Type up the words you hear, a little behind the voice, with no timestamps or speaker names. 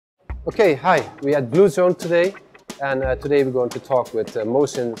Okay, hi. We're at Blue Zone today, and today we're going to talk with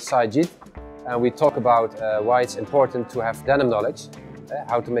Mohsin Sajid, and we talk about why it's important to have denim knowledge,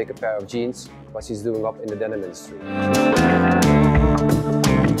 how to make a pair of jeans, what he's doing up in the denim industry.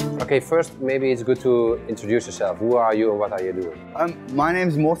 Okay, first maybe it's good to introduce yourself. Who are you and what are you doing? My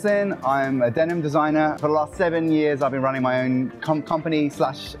name's Mohsin. I'm a denim designer. For the last 7 years I've been running my own company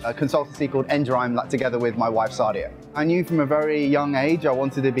slash consultancy called ENDRIME, together with my wife Sadia. I knew from a very young age I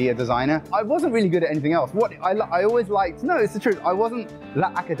wanted to be a designer. I wasn't really good at anything else. What I always liked, no, it's the truth, I wasn't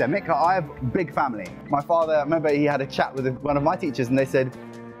that academic. I have a big family. My father, I remember he had a chat with one of my teachers and they said,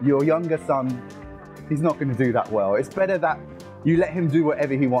 your younger son, he's not going to do that well. It's better that you let him do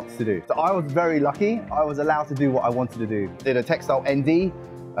whatever he wants to do. So I was very lucky. I was allowed to do what I wanted to do. Did a textile ND,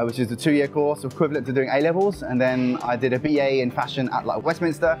 which is a 2-year course equivalent to doing A-levels. And then I did a BA in fashion at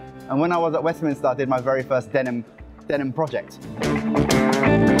Westminster. And when I was at Westminster, I did my very first denim project.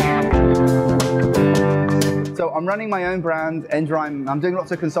 So I'm running my own brand, ENDRIME. I'm doing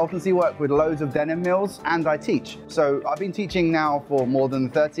lots of consultancy work with loads of denim mills, and I teach. So I've been teaching now for more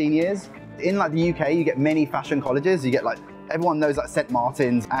than 13 years. In the UK, you get many fashion colleges. You get everyone knows St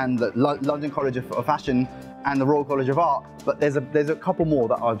Martin's and the London College of Fashion and the Royal College of Art, but there's a couple more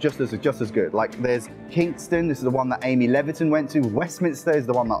that are just as good. There's Kingston, this is the one that Amy Leviton went to. Westminster is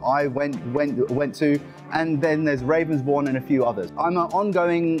the one that I went to, and then there's Ravensbourne and a few others. I'm an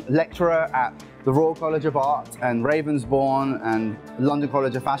ongoing lecturer at the Royal College of Art and Ravensbourne and London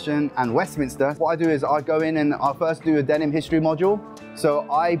College of Fashion and Westminster. What I do is I go in and I first do a denim history module. So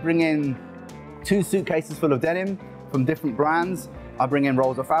I bring in 2 suitcases full of denim from different brands. I bring in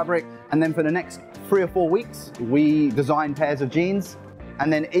rolls of fabric, and then for the next 3 or 4 weeks, we design pairs of jeans.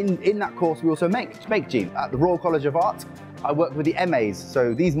 And then in that course, we also make jeans. At the Royal College of Art, I work with the MAs.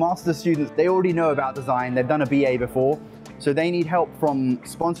 So these master's students, they already know about design. They've done a BA before. So they need help from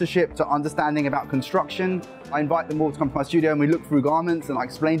sponsorship to understanding about construction. I invite them all to come to my studio and we look through garments and I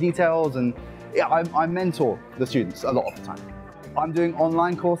explain details. And yeah, I mentor the students a lot of the time. I'm doing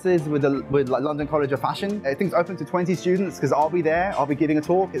online courses with London College of Fashion. I think it's open to 20 students because I'll be there, I'll be giving a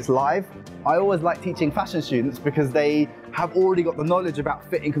talk, it's live. I always like teaching fashion students because they have already got the knowledge about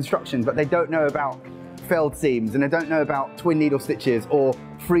fitting construction, but they don't know about felled seams and they don't know about twin needle stitches or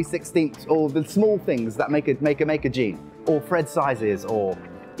 3/16 or the small things that make a jean, or thread sizes or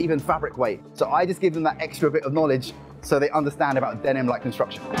even fabric weight. So I just give them that extra bit of knowledge so they understand about denim like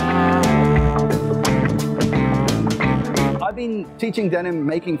construction. I've been teaching denim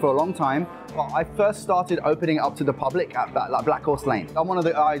making for a long time, but I first started opening it up to the public at Black Horse Lane. I'm one of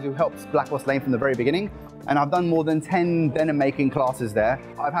the guys who helps Black Horse Lane from the very beginning, and I've done more than 10 denim making classes there.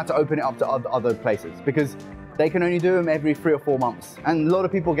 I've had to open it up to other places because they can only do them every 3 or 4 months. And a lot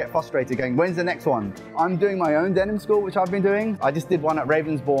of people get frustrated going, when's the next one? I'm doing my own denim school, which I've been doing. I just did one at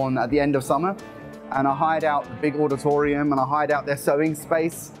Ravensbourne at the end of summer. And I hired out the big auditorium and I hired out their sewing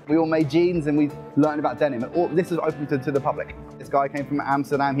space. We all made jeans and we learned about denim. And all this is open to the public. This guy came from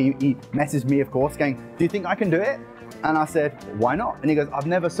Amsterdam. He messaged me, of course, going, do you think I can do it? And I said, why not? And he goes, I've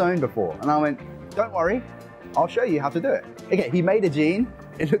never sewn before. And I went, don't worry, I'll show you how to do it. Okay, he made a jean.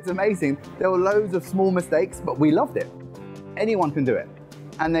 It looked amazing. There were loads of small mistakes, but we loved it. Anyone can do it.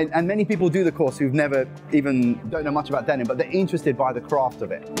 And many people do the course who've never don't know much about denim, but they're interested by the craft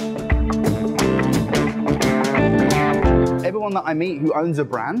of it. Everyone that I meet who owns a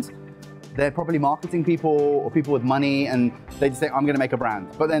brand, they're probably marketing people or people with money, and they just say, I'm going to make a brand.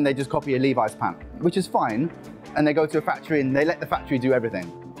 But then they just copy a Levi's pant, which is fine. And they go to a factory and they let the factory do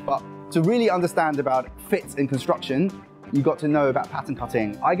everything. But to really understand about fits in construction, you've got to know about pattern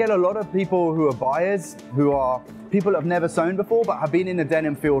cutting. I get a lot of people who are buyers, who are people that have never sewn before, but have been in the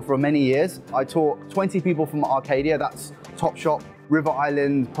denim field for many years. I taught 20 people from Arcadia, that's Topshop, River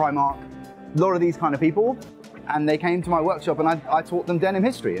Island, Primark, a lot of these kind of people. And they came to my workshop and I taught them denim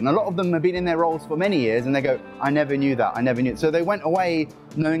history. And a lot of them have been in their roles for many years and they go, I never knew that, I never knew it. So they went away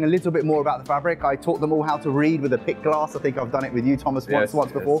knowing a little bit more about the fabric. I taught them all how to read with a pick glass. I think I've done it with you, Thomas,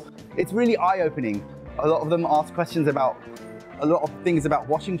 once before. It's really eye-opening. A lot of them ask questions about a lot of things about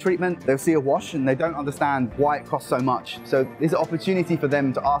washing treatment. They'll see a wash and they don't understand why it costs so much. So there's an opportunity for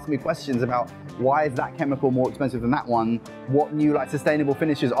them to ask me questions about why is that chemical more expensive than that one? What new sustainable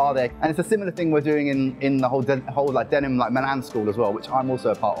finishes are there? And it's a similar thing we're doing in the whole denim Milan school as well, which I'm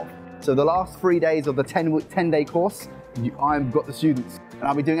also a part of. So the last 3 days of the 10-day course, I've got the students and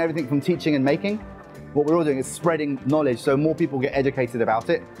I'll be doing everything from teaching and making. What we're all doing is spreading knowledge so more people get educated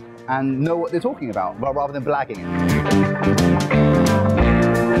about it and know what they're talking about, rather than blagging it.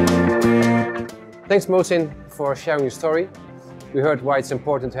 Thanks, Mohsin, for sharing your story. We heard why it's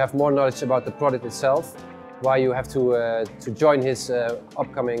important to have more knowledge about the product itself. why you have to join his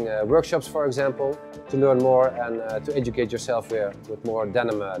upcoming workshops, for example, to learn more and to educate yourself with more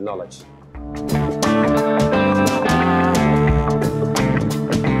denim knowledge.